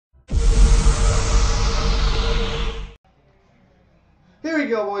There you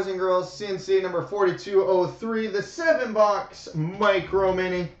go, boys and girls. CNC number 4203, the 7-box Micro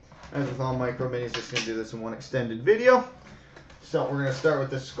Mini. As with all Micro Minis, just going to do this in one extended video. So we're going to start with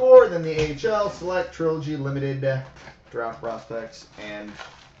the Score, then the HL, Select, Trilogy, Limited, Draft Prospects, and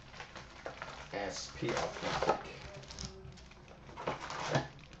SP Authentic.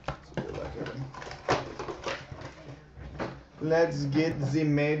 Let's get the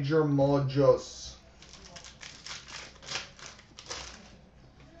major mojos.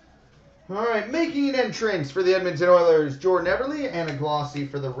 Alright, making an entrance for the Edmonton Oilers, Jordan Eberle, and a glossy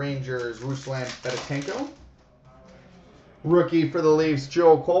for the Rangers, Ruslan Fedotenko. Rookie for the Leafs,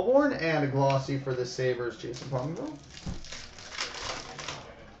 Joe Colborne, and a glossy for the Sabres, Jason Pominville.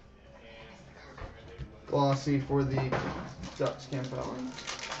 Glossy for the Ducks, Cam Fowler.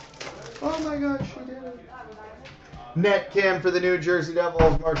 Oh my gosh, she did it. Net cam for the New Jersey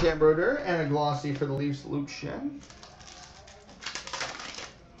Devils, Martin Brodeur, and a glossy for the Leafs, Luke Shen.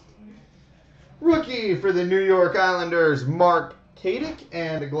 Rookie for the New York Islanders, Mark Kadick,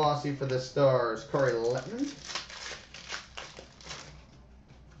 and a glossy for the Stars, Corey Lettman.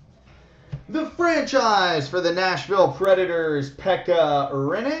 The franchise for the Nashville Predators, Pekka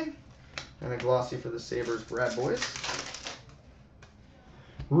Rinne, and a glossy for the Sabres, Brad Boyce.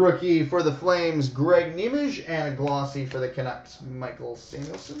 Rookie for the Flames, Greg Nemij, and a glossy for the Canucks, Michael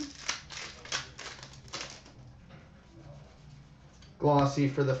Samuelson. Glossy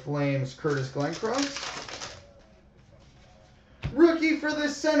for the Flames, Curtis Glencross. Rookie for the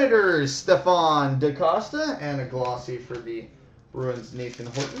Senators, Stefan DaCosta, and a glossy for the Bruins, Nathan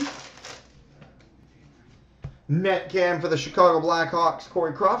Horton. Net cam for the Chicago Blackhawks,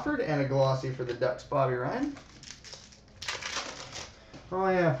 Corey Crawford, and a glossy for the Ducks, Bobby Ryan. Oh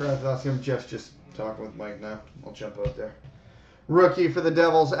yeah, I forgot to ask him. Jeff's just talking with Mike now. I'll jump out there. Rookie for the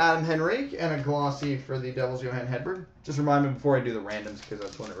Devils, Adam Henrique, and a glossy for the Devils, Johan Hedberg. Just remind me before I do the randoms, because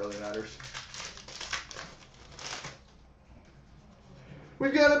that's when it really matters.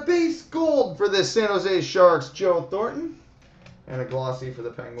 We've got a base gold for the San Jose Sharks, Joe Thornton, and a glossy for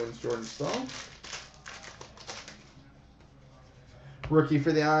the Penguins, Jordan Staal. Rookie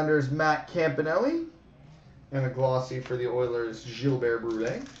for the Islanders, Matt Campanelli, and a glossy for the Oilers, Gilbert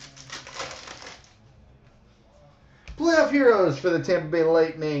Brule. Playoff Heroes for the Tampa Bay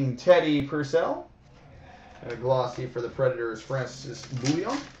Lightning, Teddy Purcell. And a glossy for the Predators, Francis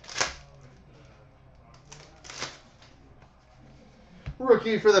Bouillon.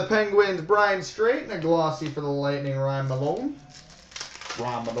 Rookie for the Penguins, Brian Strait. And a glossy for the Lightning, Ryan Malone.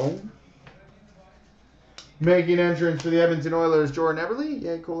 Making entrance for the Edmonton Oilers, Jordan Eberle.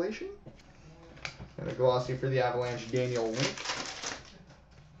 Yay, collation. And a glossy for the Avalanche, Daniel Wink.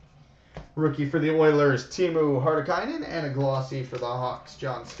 Rookie for the Oilers, Timu Hartikainen, and a glossy for the Hawks,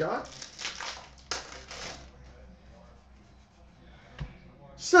 John Scott.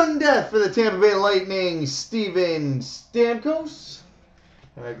 Sudden Death for the Tampa Bay Lightning, Steven Stamkos.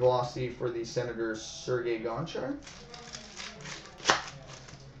 And a glossy for the Senators, Sergei Gonchar.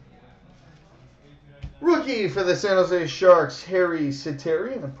 Rookie for the San Jose Sharks, Harry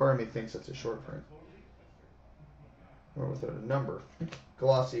Sateri. And part of me thinks that's a short print. Or without a number.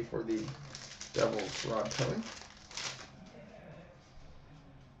 Glossy for the Devils, Rod Kelly.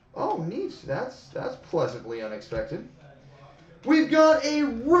 Oh, neat. That's pleasantly unexpected. We've got a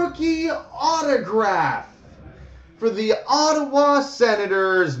rookie autograph for the Ottawa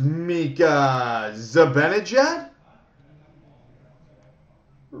Senators, Mika Zibanejad.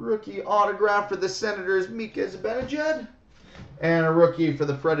 Rookie autograph for the Senators, Mika Zibanejad. And a rookie for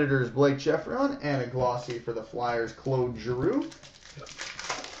the Predators, Blake Cheffron. And a glossy for the Flyers, Claude Giroux.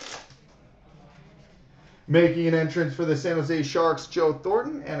 Making an entrance for the San Jose Sharks, Joe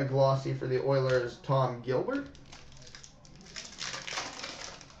Thornton. And a glossy for the Oilers, Tom Gilbert.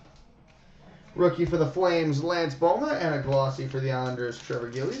 Rookie for the Flames, Lance Boma. And a glossy for the Islanders, Trevor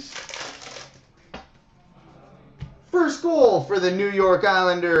Gillies. First goal for the New York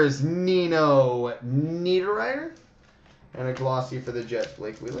Islanders, Nino Niederreiter. And a glossy for the Jets,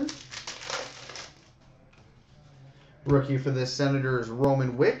 Blake Wheeler. Rookie for the Senators,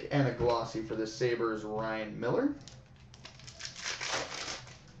 Roman Wick. And a glossy for the Sabres, Ryan Miller.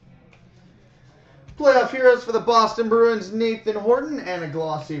 Playoff Heroes for the Boston Bruins, Nathan Horton. And a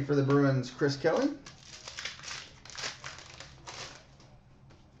glossy for the Bruins, Chris Kelly.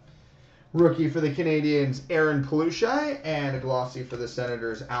 Rookie for the Canadiens, Aaron Palushai. And a glossy for the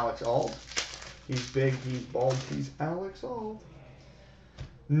Senators, Alex Auld. He's big, he's bald, he's Alex Auld.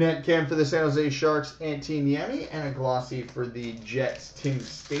 Net cam for the San Jose Sharks, Antti Niemi. And a glossy for the Jets, Tim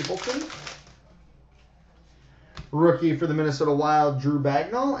Stapleton. Rookie for the Minnesota Wild, Drew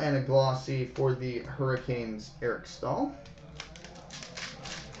Bagnall. And a glossy for the Hurricanes, Eric Stahl.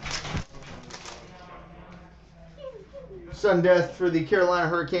 Sun Death for the Carolina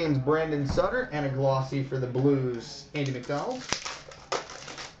Hurricanes, Brandon Sutter, and a glossy for the Blues, Andy McDonald.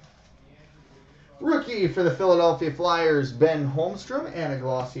 Rookie for the Philadelphia Flyers, Ben Holmstrom, and a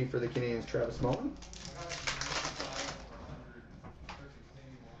glossy for the Canadiens, Travis Moen.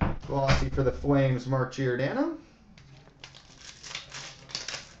 Glossy for the Flames, Mark Giordano.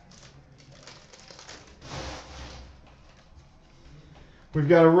 We've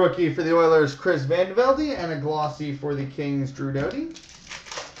got a rookie for the Oilers, Chris Vandevelde, and a glossy for the Kings, Drew Doughty.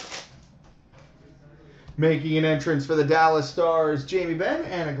 Making an entrance for the Dallas Stars, Jamie Benn,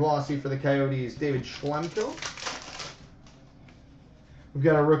 and a glossy for the Coyotes, David Schlemko. We've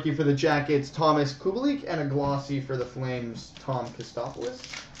got a rookie for the Jackets, Thomas Kubalik, and a glossy for the Flames, Tom Kostopoulos.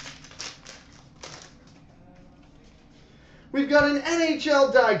 We've got an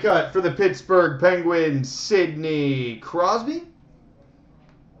NHL die cut for the Pittsburgh Penguins, Sidney Crosby.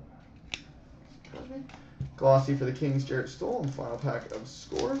 Glossy for the Kings, Jarrett Stoll, and final pack of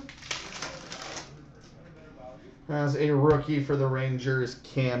Score. Has a rookie for the Rangers,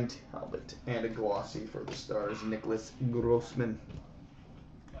 Cam Talbot, and a glossy for the Stars, Nicholas Grossman.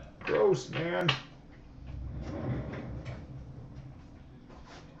 Gross, man.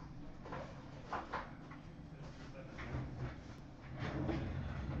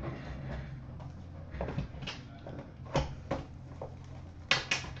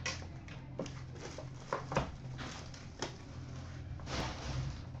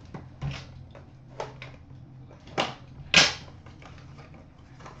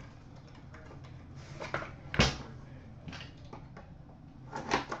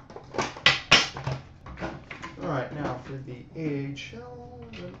 Alright, now for the AHL.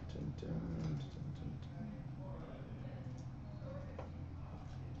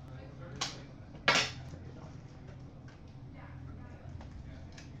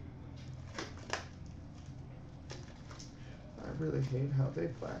 I really hate how they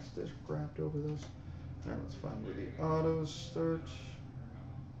plastic wrapped over those. Alright, let's find where the autos start.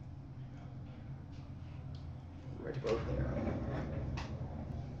 Right about there.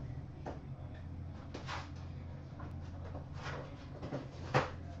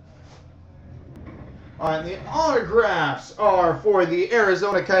 Alright, the autographs are for the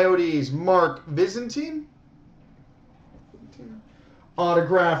Arizona Coyotes, Mark Byzantine.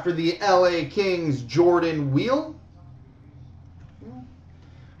 Autograph for the LA Kings, Jordan Wheel.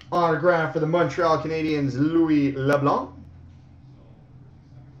 Autograph for the Montreal Canadiens, Louis LeBlanc.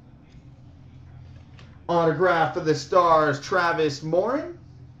 Autograph for the Stars, Travis Morin.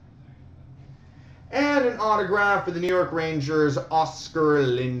 And an autograph for the New York Rangers, Oscar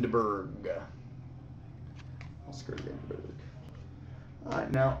Lindberg. Oscar Lindberg. All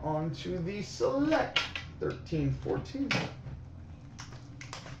right, now on to the Select 13-14.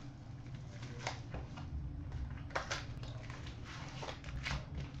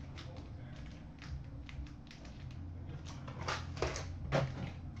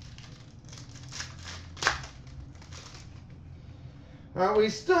 We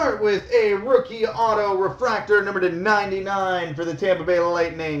start with a rookie auto refractor number /99 for the Tampa Bay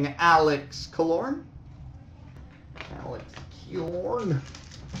Lightning, Alex Killorn. Alex Killorn.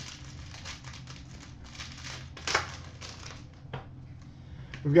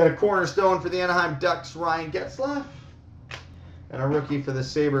 We've got a cornerstone for the Anaheim Ducks, Ryan Getzlaf. And a rookie for the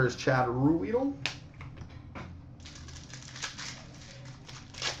Sabres, Chad Ruhwedel.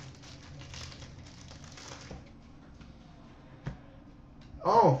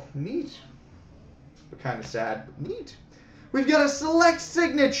 Oh, neat. But kind of sad, but neat. We've got a select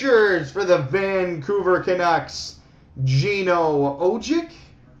signatures for the Vancouver Canucks, Gino Ojic.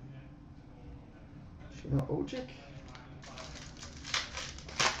 Gino Ojic.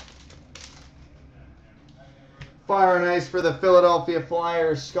 Fire and Ice for the Philadelphia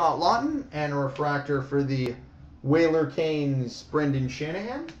Flyers, Scott Laughton. And a refractor for the Whaler Canes, Brendan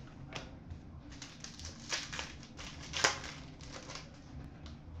Shanahan.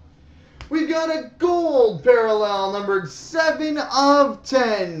 We've got a gold parallel numbered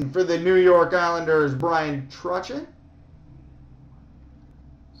 7/10 for the New York Islanders, Brian Trottier.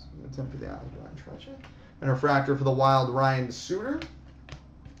 7/10 for the Islanders, Brian Trottier. And a refractor for the Wild, Ryan Suter.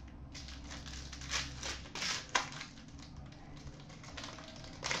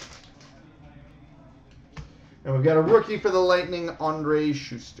 And we've got a rookie for the Lightning, Andre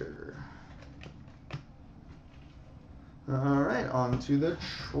Schuster. All right, on to the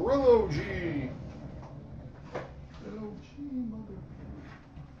Trilogy.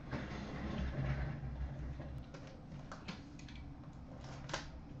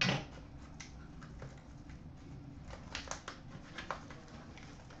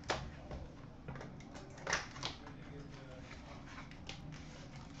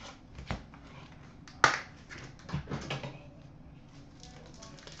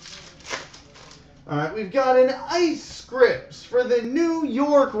 All right, we've got an ice scripts for the New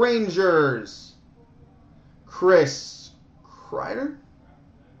York Rangers. Chris Kreider.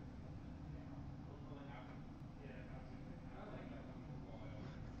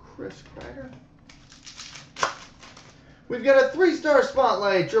 Chris Kreider. We've got a 3-star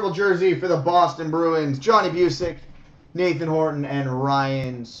spotlight triple jersey for the Boston Bruins. Johnny Busick, Nathan Horton, and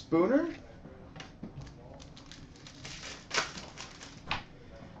Ryan Spooner.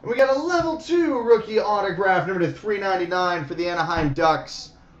 And we got a level 2 rookie autograph, number to 399 for the Anaheim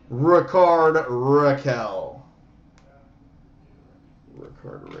Ducks, Rickard Rakell.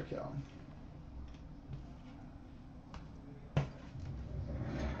 Rickard Rakell.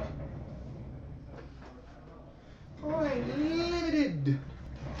 All right, limited.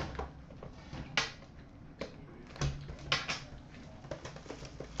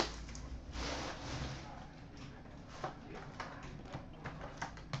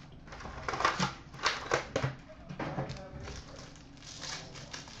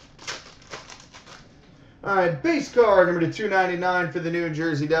 All right, base card number to 299 for the New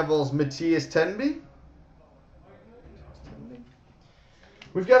Jersey Devils, Matthias Tenby.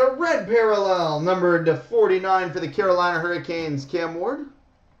 We've got a red parallel, numbered to 49 for the Carolina Hurricanes, Cam Ward.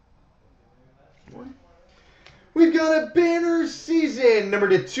 We've got a banner season, numbered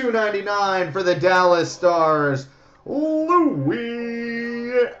to 299 for the Dallas Stars,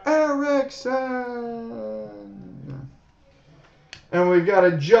 Louis Eriksson. And we've got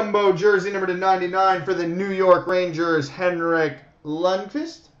a jumbo jersey, number to 99 for the New York Rangers, Henrik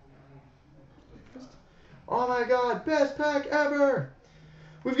Lundqvist. Oh my God, best pack ever!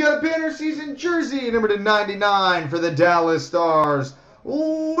 We've got a banner season jersey, number to 99 for the Dallas Stars,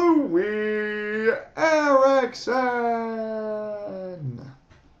 Louis Eriksson.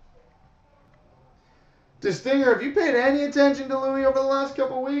 Stinger, have you paid any attention to Louis over the last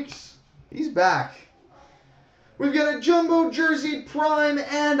couple weeks? He's back. We've got a jumbo jersey, prime,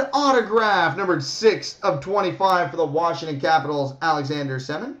 and autograph, numbered 6 of 25 for the Washington Capitals, Alexander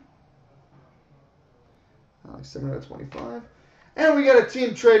Semin. Alex Semin out of 25. And we got a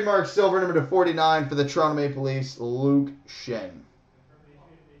team trademark silver, number to 49 for the Toronto Maple Leafs, Luke Schenn.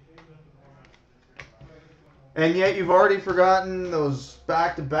 And yet you've already forgotten those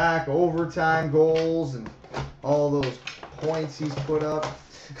back-to-back overtime goals and all those points he's put up.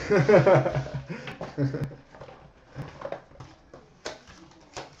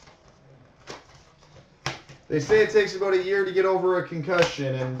 They say it takes about a year to get over a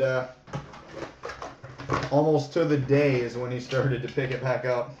concussion, and almost to the day is when he started to pick it back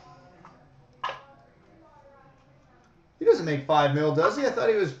up. He doesn't make $5 million, does he? I thought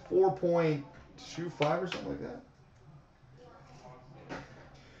he was 4.25 or something like that.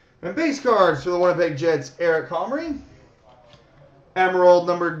 And base cards for the Winnipeg Jets, Eric Comrie. Emerald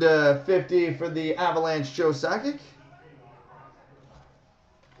numbered 50 for the Avalanche, Joe Sakic.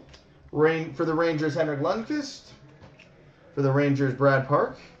 For the Rangers, Henrik Lundqvist. For the Rangers, Brad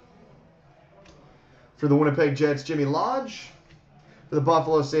Park. For the Winnipeg Jets, Jimmy Lodge. For the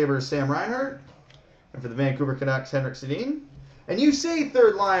Buffalo Sabres, Sam Reinhart. And for the Vancouver Canucks, Henrik Sedin. And you say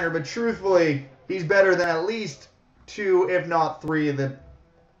third liner, but truthfully, he's better than at least 2, if not 3, of the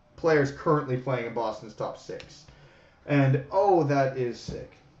players currently playing in Boston's top 6. And, oh, that is sick.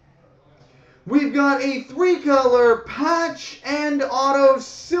 We've got a 3-color patch and auto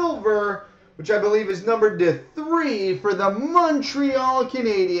silver, which I believe is numbered to 3 for the Montreal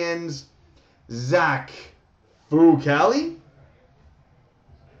Canadiens, Zach Fucale.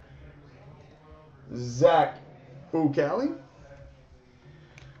 Zach Fucale.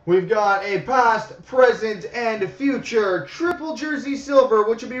 We've got a past, present, and future triple jersey silver,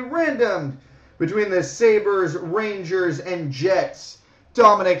 which will be random between the Sabres, Rangers, and Jets,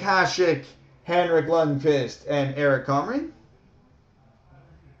 Dominic Hasek, Henrik Lundqvist, and Eric Comrie.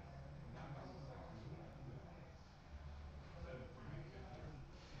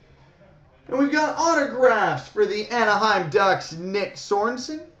 And we've got autographs for the Anaheim Ducks, Nick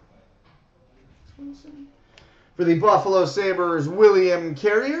Sorensen. For the Buffalo Sabres, William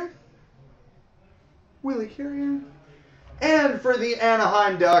Carrier. Willie Carrier. And for the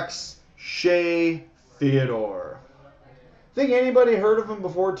Anaheim Ducks, Shea Theodore. Think anybody heard of him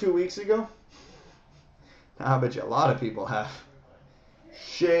before 2 weeks ago? I bet you a lot of people have.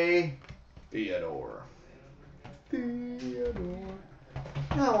 Shea Theodore. Theodore.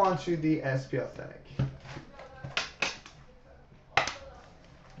 Now on to the SP Authentic.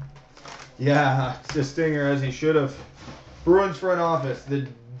 Yeah, it's a stinger as he should have. Bruins front office, the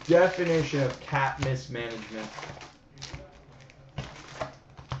definition of cap mismanagement.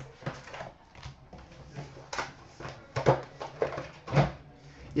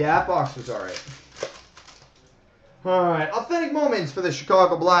 Yeah, that box was alright. All right, authentic moments for the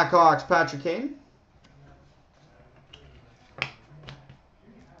Chicago Blackhawks, Patrick Kane.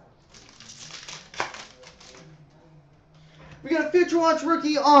 We got a Future Watch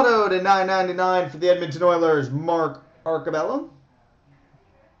rookie auto to $9.99 for the Edmonton Oilers, Mark Arcabello.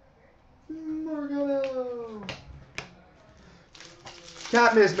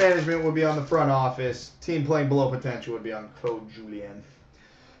 Cap mismanagement would be on the front office. Team playing below potential would be on Code Julien.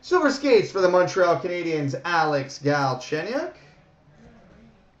 Silver skates for the Montreal Canadiens, Alex Galchenyuk.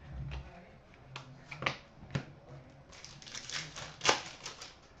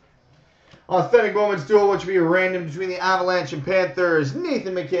 Authentic Moments duel, which will be random between the Avalanche and Panthers,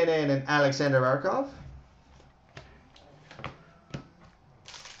 Nathan McKinnon and Alexander Barkov.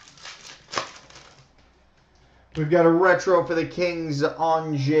 We've got a retro for the Kings,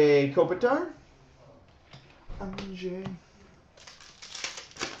 Anze Kopitar.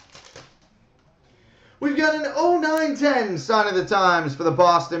 We've got an 0910 sign of the times for the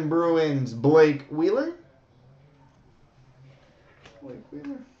Boston Bruins, Blake Wheeler.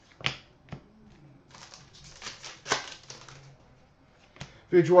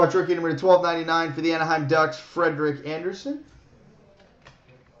 Future Watch rookie number to $12.99 for the Anaheim Ducks, Frederick Anderson.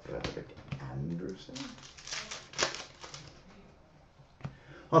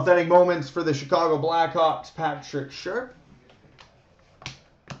 Authentic Moments for the Chicago Blackhawks, Patrick Sharp.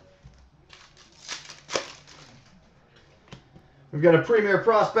 We've got a Premier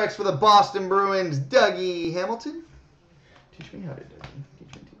Prospects for the Boston Bruins, Dougie Hamilton. Teach me how to Dougie.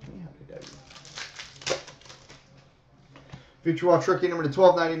 Teach me how to Dougie. Future Watch rookie number to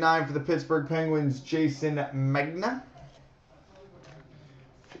 $12.99 for the Pittsburgh Penguins, Jason Magna.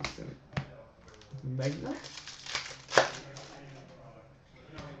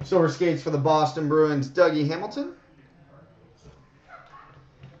 Silver skates for the Boston Bruins, Dougie Hamilton.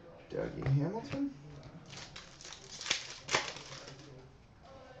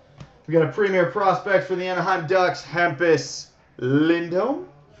 We got a Premier Prospect for the Anaheim Ducks, Hampus Lindholm.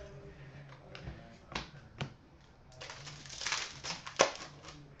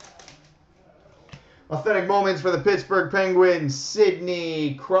 Authentic Moments for the Pittsburgh Penguins,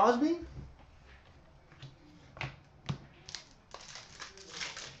 Sidney Crosby.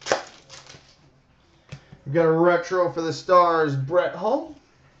 We've got a retro for the Stars, Brett Hull.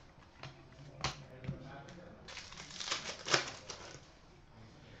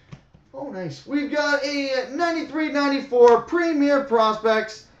 Oh, nice. We've got a 93-94 Premier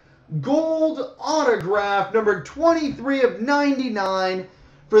Prospects Gold Autograph, number 23 of 99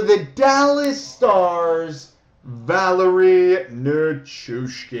 for the Dallas Stars, Valerie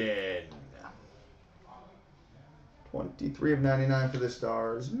Nichushkin. 23 of 99 for the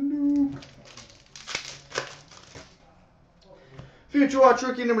Stars. Nope. Future Watch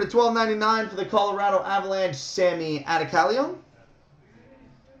rookie number to $12.99 for the Colorado Avalanche, Sammy Adicalio.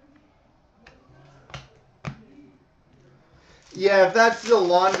 Yeah, if that's the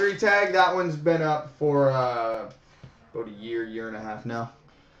laundry tag, that one's been up for about a year and a half now.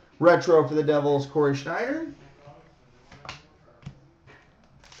 Retro for the Devils, Corey Schneider.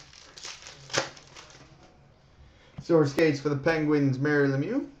 Silver skates for the Penguins, Mary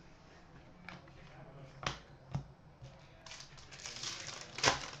Lemieux.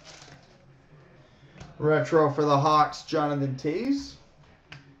 Retro for the Hawks, Jonathan Toews.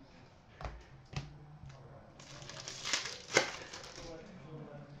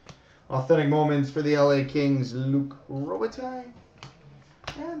 Authentic Moments for the LA Kings, Luke Robitaille.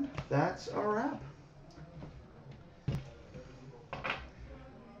 And that's a wrap.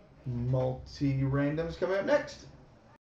 Multi-randoms coming up next.